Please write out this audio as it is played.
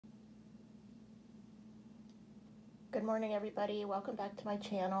Good morning, everybody. Welcome back to my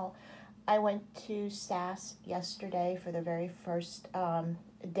channel. I went to SAS yesterday for the very first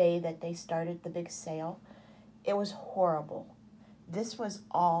day that they started the big sale. It was horrible. This was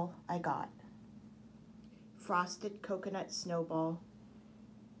all I got. Frosted coconut snowball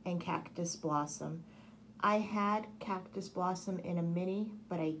and cactus blossom. I had cactus blossom in a mini,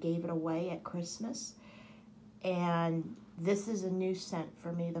 but I gave it away at Christmas. And this is a new scent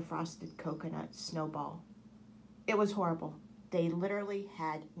for me, the frosted coconut snowball. It was horrible. They literally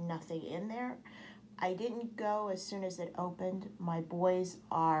had nothing in there. I didn't go as soon as it opened. My boys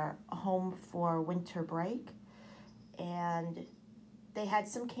are home for winter break, and they had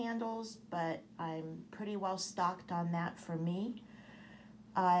some candles, but I'm pretty well stocked on that for me.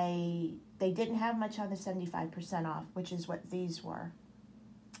 They didn't have much on the 75% off, which is what these were.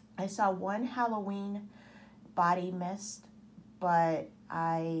 I saw one Halloween body mist, but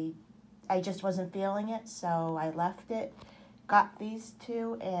I just wasn't feeling it, so I left it. Got these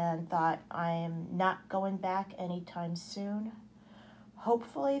two and thought I'm not going back anytime soon.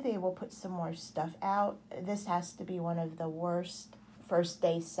 Hopefully they will put some more stuff out. This has to be one of the worst first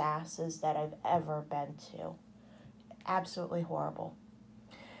day SASs that I've ever been to. Absolutely horrible.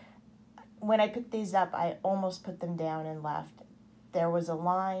 When I picked these up, I almost put them down and left. There was a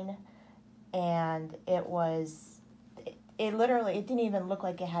line, and it didn't even look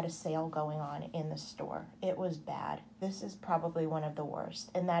like it had a sale going on in the store. It was bad. This is probably one of the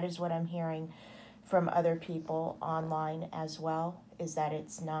worst. And that is what I'm hearing from other people online as well, is that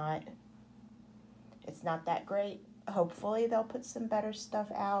it's not that great. Hopefully they'll put some better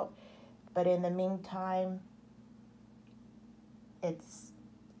stuff out. But in the meantime, it's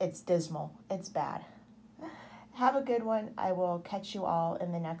dismal. It's bad. Have a good one. I will catch you all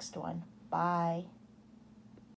in the next one. Bye.